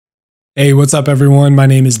Hey, what's up everyone? My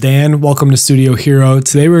name is Dan. Welcome to Studio Hero.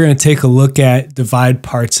 Today we're going to take a look at divide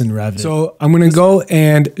parts in Revit. So I'm going to go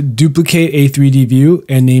and duplicate a 3D view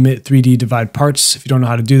and name it 3D divide parts. If you don't know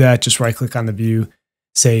how to do that, just right click on the view,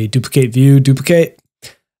 say duplicate view, duplicate.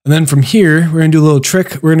 And then from here, we're going to do a little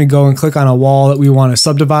trick. We're going to go and click on a wall that we want to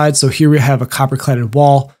subdivide. So here we have a copper cladded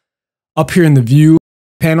wall. Up here in the view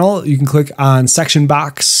panel, you can click on section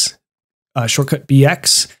box, shortcut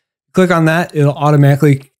BX. Click on that, it'll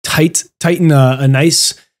automatically tighten a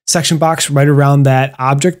nice section box right around that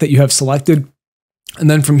object that you have selected. And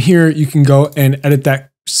then from here, you can go and edit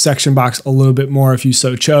that section box a little bit more if you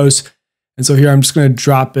so chose. And so here, I'm just going to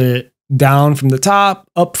drop it down from the top,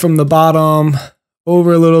 up from the bottom,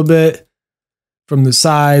 over a little bit from the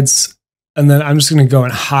sides. And then I'm just going to go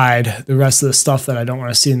and hide the rest of the stuff that I don't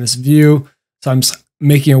want to see in this view. So I'm just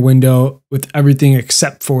making a window with everything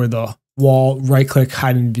except for the wall, right click,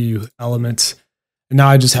 hide in view element. And now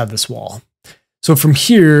I just have this wall. So from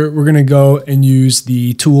here, we're going to go and use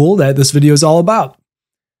the tool that this video is all about.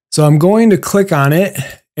 So I'm going to click on it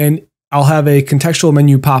and I'll have a contextual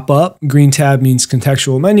menu pop up. Green tab means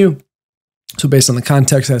contextual menu. So based on the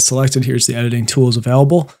context that's selected, here's the editing tools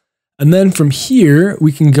available. And then from here,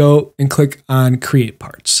 we can go and click on create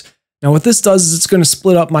parts. Now what this does is it's going to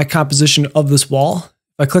split up my composition of this wall.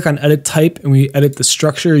 If I click on edit type and we edit the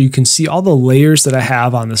structure, you can see all the layers that I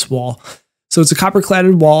have on this wall. So it's a copper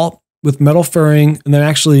cladded wall with metal furring and then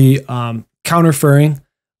actually counter furring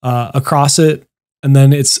across it. And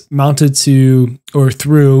then it's mounted to or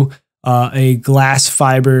through a glass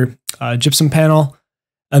fiber gypsum panel.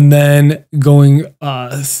 And then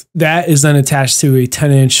that is then attached to a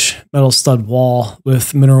 10-inch metal stud wall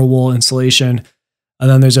with mineral wool insulation. And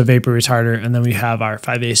then there's a vapor retarder. And then we have our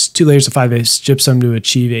 5/8, 2 layers of 5/8 gypsum to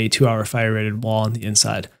achieve a 2-hour fire rated wall on the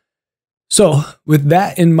inside. So with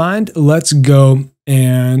that in mind, let's go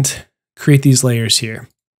and create these layers here.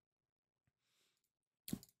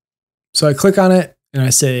 So I click on it and I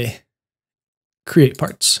say, create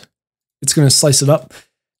parts. It's going to slice it up.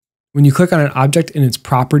 When you click on an object in its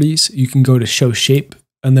properties, you can go to show shape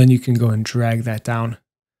and then you can go and drag that down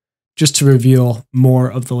just to reveal more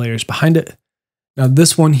of the layers behind it. Now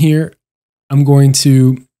this one here, I'm going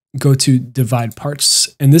to go to divide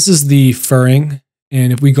parts and this is the furring.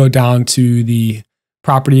 And if we go down to the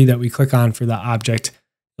property that we click on for the object,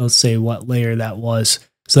 it'll say what layer that was.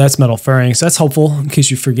 So that's metal furring. So that's helpful in case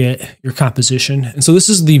you forget your composition. And so this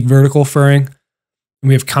is the vertical furring and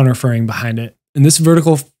we have counter furring behind it. And this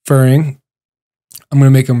vertical furring, I'm going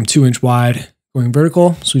to make them 2-inch wide going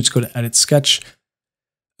vertical. So we just go to edit sketch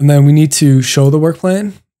and then we need to show the work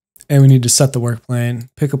plane and we need to set the work plane,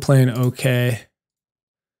 pick a plane. Okay.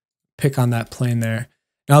 Pick on that plane there.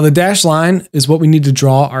 Now the dashed line is what we need to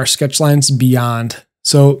draw our sketch lines beyond.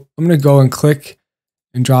 So I'm going to go and click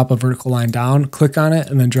and drop a vertical line down, click on it,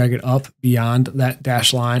 and then drag it up beyond that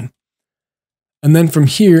dashed line. And then from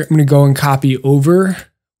here, I'm going to go and copy over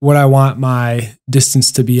what I want my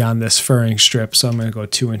distance to be on this furring strip. So I'm going to go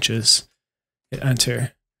 2 inches, hit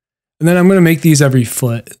enter. And then I'm going to make these every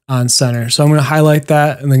foot on center. So I'm going to highlight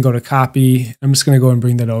that and then go to copy. I'm just going to go and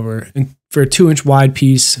bring that over. And for a 2-inch wide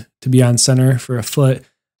piece to be on center for a foot,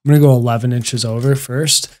 I'm going to go 11 inches over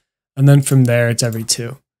first. And then from there, it's every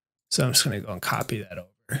 2. So I'm just going to go and copy that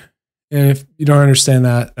over. And if you don't understand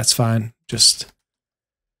that, that's fine. Just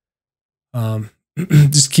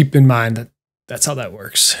keep in mind that that's how that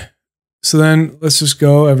works. So then let's just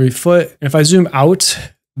go every foot. If I zoom out,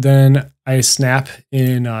 then I snap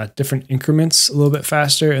in different increments a little bit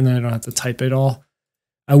faster, and then I don't have to type it all.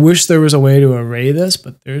 I wish there was a way to array this,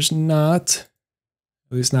 but there's not,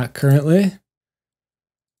 at least not currently.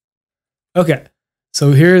 Okay,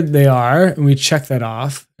 so here they are, and we check that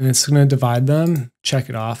off, and it's going to divide them, check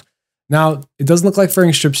it off. Now, it doesn't look like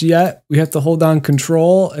furring strips yet. We have to hold down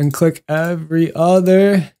Control and click every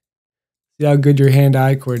other. See how good your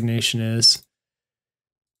hand-eye coordination is.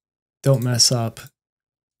 Don't mess up.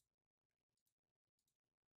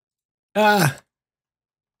 Hold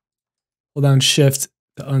down Shift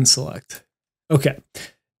to unselect. Okay,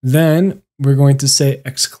 then we're going to say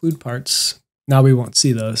exclude parts. Now we won't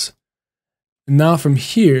see those. And now from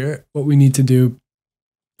here, what we need to do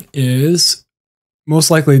is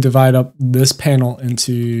most likely divide up this panel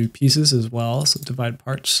into pieces as well. So divide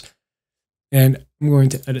parts. And I'm going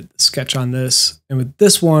to edit the sketch on this. And with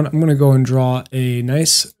this one, I'm going to go and draw a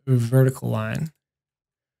nice vertical line.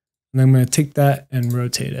 And I'm going to take that and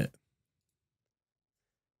rotate it.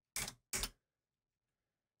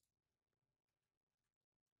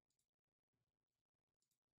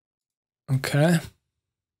 Okay.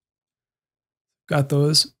 Got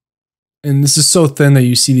those. And this is so thin that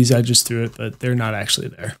you see these edges through it, but they're not actually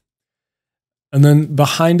there. And then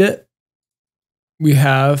behind it, we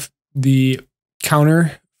have the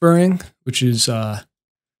counter furring, which is 3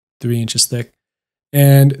 inches thick.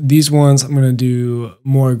 And these ones I'm going to do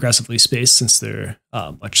more aggressively spaced since they're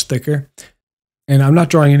much thicker. And I'm not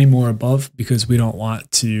drawing any more above because we don't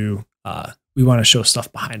want to, we want to show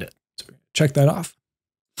stuff behind it. So check that off.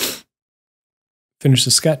 Finish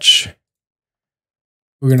the sketch.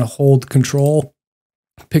 We're going to hold Control,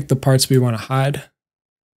 pick the parts we want to hide.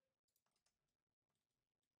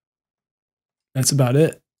 That's about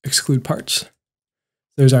it. Exclude parts.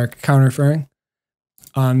 There's our counter furring.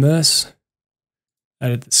 On this,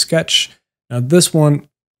 edit the sketch. Now this one,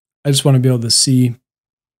 I just want to be able to see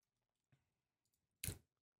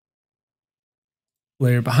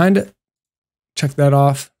layer behind it. Check that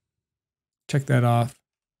off. Check that off.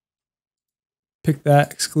 Pick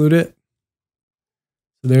that, exclude it.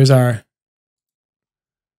 So there's our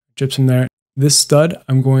gypsum there. This stud,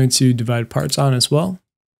 I'm going to divide parts on as well.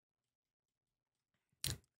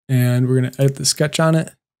 And we're going to edit the sketch on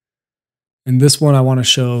it. And this one, I want to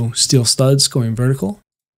show steel studs going vertical.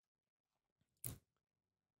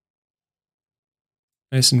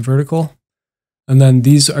 Nice and vertical. And then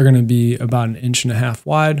these are going to be about 1.5 inches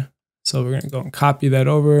wide. So we're going to go and copy that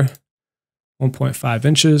over 1.5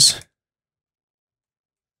 inches.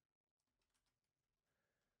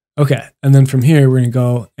 Okay, and then from here, we're going to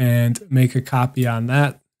go and make a copy on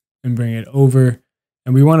that and bring it over.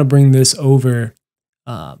 And we want to bring this over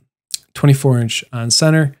 24-inch on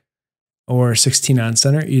center or 16 on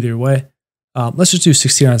center, either way. Let's just do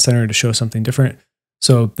 16 on center to show something different.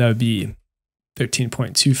 So that would be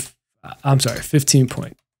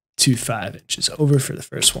 15.25 inches over for the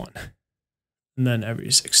first one. And then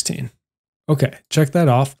every 16. Okay, check that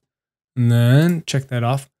off. And then check that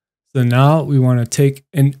off. So now we want to take,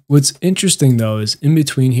 and what's interesting though is in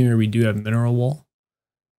between here, we do have mineral wool.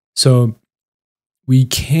 So we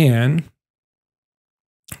can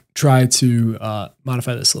try to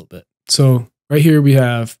modify this a little bit. So right here we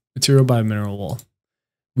have material by mineral wool.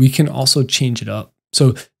 We can also change it up.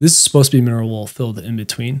 So this is supposed to be mineral wool filled in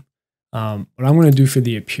between. What I'm going to do for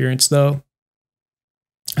the appearance though,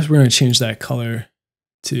 is we're going to change that color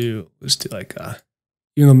to, let's do like,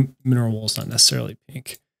 even though mineral wool is not necessarily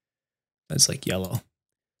pink, it's like yellow.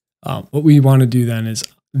 What we want to do then is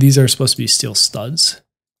these are supposed to be steel studs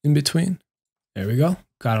in between. There we go.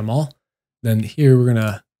 Got them all. Then here we're going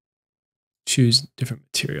to choose different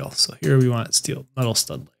material. So here we want steel metal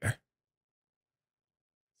stud layer.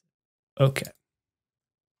 Okay.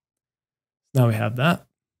 Now we have that.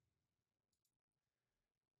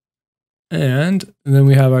 And then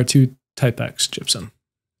we have our 2 type X gypsum.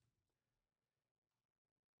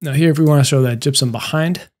 Now here, if we want to show that gypsum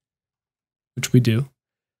behind, which we do,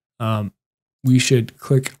 we should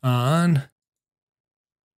click on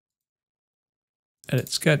edit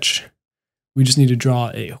sketch. We just need to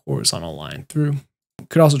draw a horizontal line through.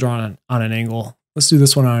 Could also draw on an angle. Let's do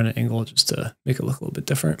this one on an angle just to make it look a little bit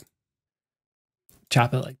different.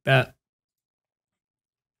 Chop it like that.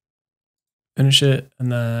 Finish it,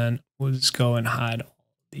 and then we'll just go and hide all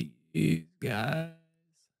these guys.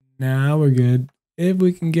 Now we're good. If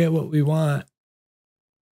we can get what we want.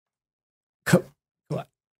 Come on.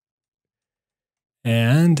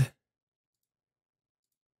 And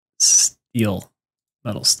steel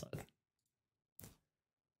metal stud.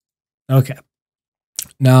 Okay.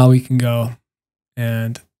 Now we can go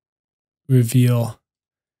and reveal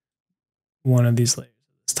one of these layers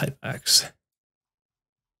of this type X.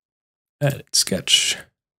 Edit sketch.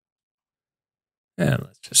 And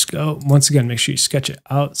let's just go. Once again, make sure you sketch it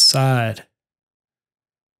outside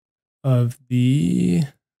of the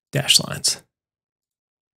dash lines.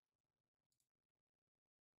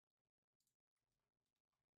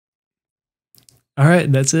 All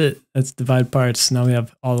right, that's it. That's divide parts. Now we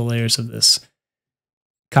have all the layers of this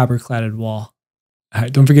copper cladded wall. All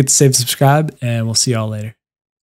right, don't forget to save and subscribe, and we'll see y'all later.